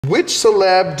Which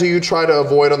celeb do you try to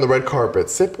avoid on the red carpet?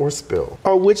 Sip or spill?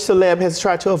 Or which celeb has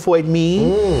tried to avoid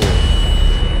me?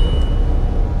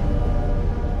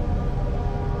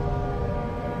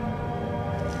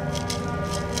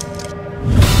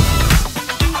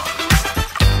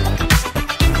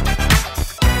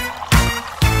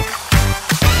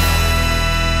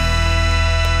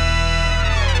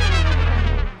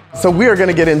 So we are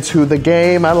gonna get into the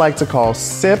game I like to call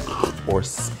Sip or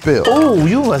Spill. Ooh,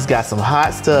 you must got some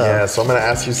hot stuff. Yeah, so I'm gonna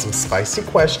ask you some spicy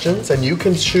questions and you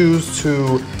can choose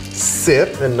to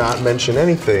sip and not mention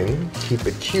anything, keep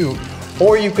it cute,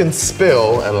 or you can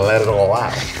spill and let it all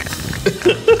out.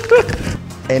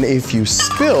 And if you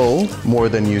spill more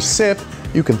than you sip,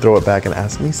 you can throw it back and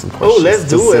ask me some questions. Oh, let's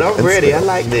do it. I'm ready. I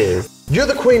like this. You're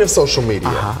the queen of social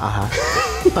media.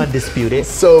 Undisputed.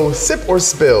 So, sip or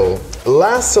spill,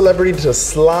 last celebrity to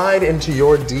slide into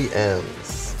your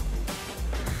DMs.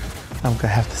 I'm gonna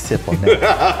have to sip on that.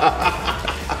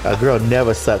 A girl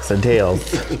never sucks and tells.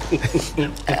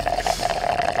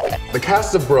 The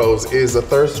cast of Bros is a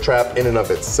thirst trap in and of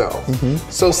itself.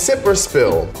 So, sip or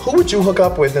spill, who would you hook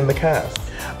up with in the cast?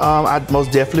 I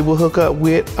most definitely will hook up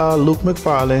with Luke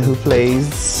McFarlane, who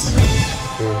plays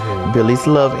Billy's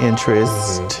love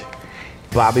interest.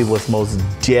 Bobby was most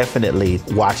definitely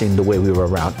watching the way we were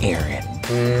around Aaron.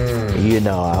 You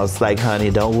know, I was like, honey,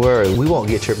 don't worry, we won't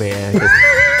get your man.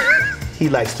 He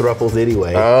likes throuples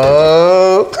anyway.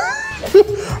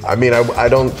 I mean, I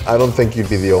don't think you'd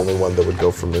be the only one that would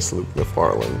go for Miss Luke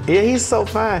McFarlane. Yeah, he's so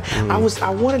fine. I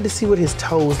wanted to see what his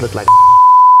toes look like.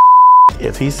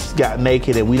 If he's got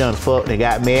naked and we done fucked and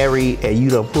got married and you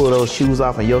done pull those shoes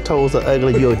off and your toes are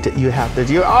ugly, you're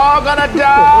all gonna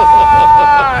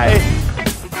die!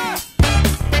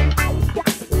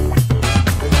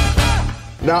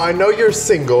 Now, I know you're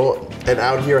single and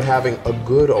out here having a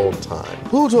good old time.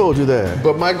 Who told you that?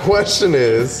 But my question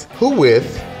is, who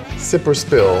with, sip or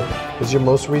spill, was your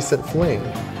most recent fling?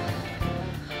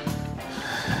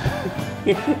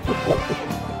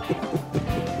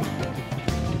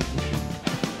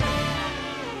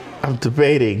 I'm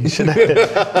debating. Should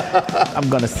I? I'm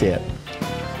gonna sip.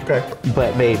 Okay.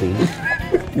 But maybe.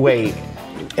 Wait,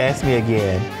 ask me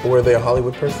again. Were they a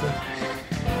Hollywood person?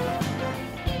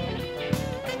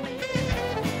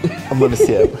 I'm gonna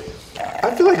sip.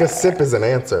 I feel like a sip is an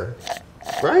answer,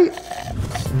 right?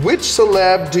 Which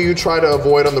celeb do you try to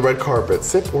avoid on the red carpet?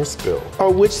 Sip or spill?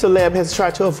 Or which celeb has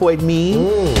tried to avoid me?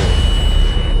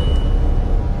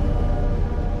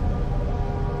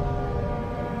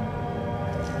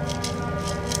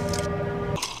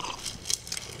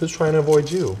 Who's trying to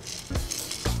avoid you?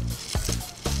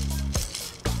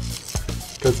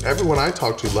 Because everyone I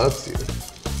talk to loves you.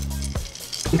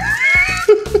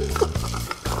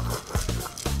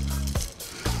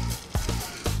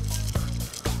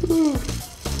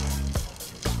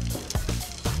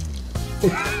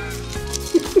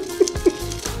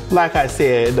 Like I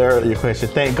said in the earlier question,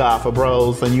 thank God for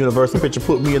Bros and Universal Picture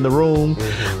put me in the room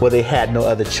where they had no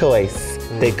other choice.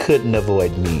 They couldn't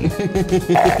avoid me.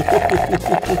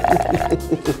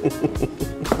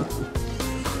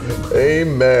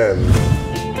 Amen.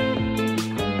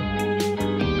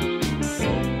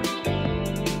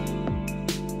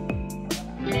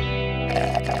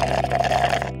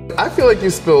 I feel like you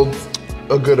spilled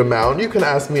a good amount. You can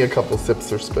ask me a couple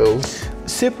sips or spills.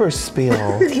 Sip or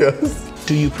spill? Yes.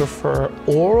 Do you prefer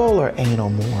oral or anal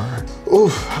more?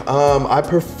 Oof, I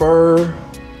prefer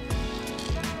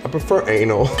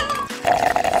anal.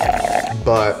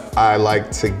 But I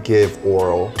like to give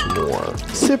oral more.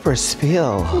 Sip or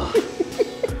spill?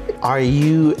 Are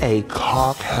you a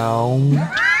cock hound?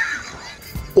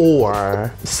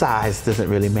 Or size doesn't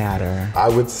really matter? I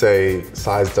would say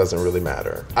size doesn't really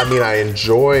matter. I mean, I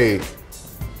enjoy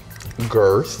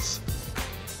girth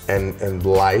and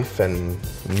life and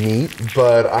meat,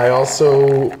 but I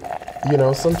also, you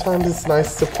know, sometimes it's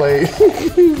nice to play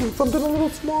something a little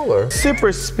smaller. Sip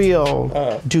or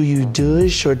spill, do you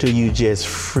douche or do you just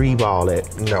free ball it?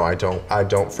 No, I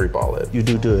don't free ball it. You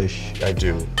do douche? I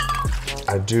do.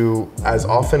 I do as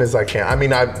often as I can. I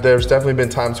mean, there's definitely been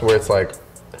times where it's like,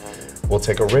 we'll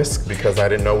take a risk because I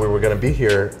didn't know we were gonna be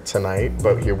here tonight,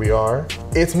 but here we are.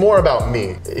 It's more about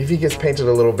me. If he gets painted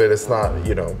a little bit, it's not,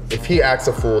 you know, if he acts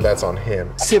a fool, that's on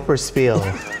him. Sip or spill?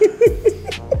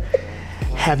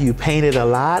 Have you painted a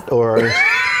lot or?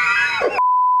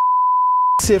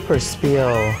 Sip or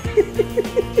spill?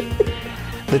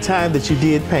 The time that you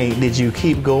did paint, did you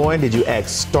keep going? Did you act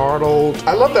startled?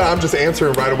 I love that I'm just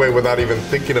answering right away without even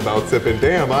thinking about sipping.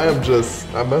 Damn, I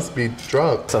must be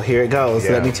drunk. So here it goes.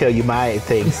 Yeah. Let me tell you my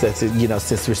thing, since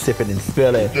we're sipping and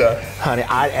spilling. Yeah. Honey,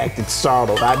 I acted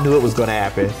startled. I knew it was gonna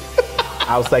happen.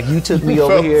 I was like, you took me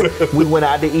over here. We went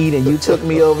out to eat, and you took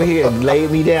me over here and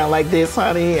laid me down like this,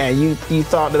 honey. And you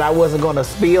thought that I wasn't gonna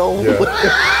spill. Yeah.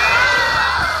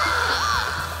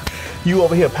 You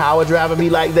over here power driving me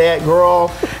like that,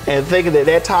 girl, and thinking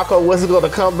that taco wasn't gonna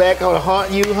come back and haunt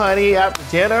you, honey, after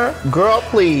dinner. Girl,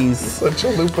 please. Such a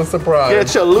chalupa surprise. Yeah,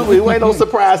 chalupa. It ain't no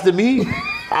surprise to me.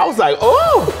 I was like,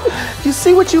 oh, you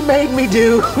see what you made me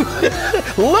do?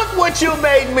 Look what you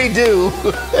made me do.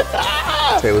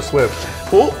 Taylor Swift.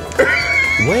 Oh.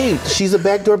 Wait, she's a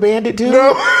backdoor bandit too?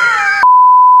 No.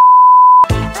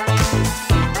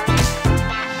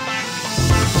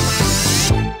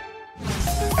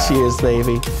 Cheers,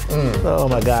 baby. Oh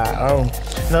my God. Oh.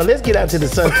 Now let's get out to the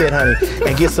sunset, honey,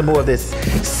 and get some more of this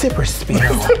sipper spill.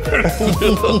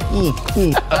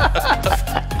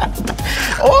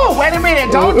 Oh, wait a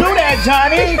minute. Don't do that,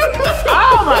 Johnny.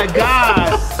 Oh my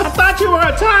God. I thought you were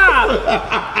a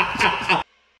top.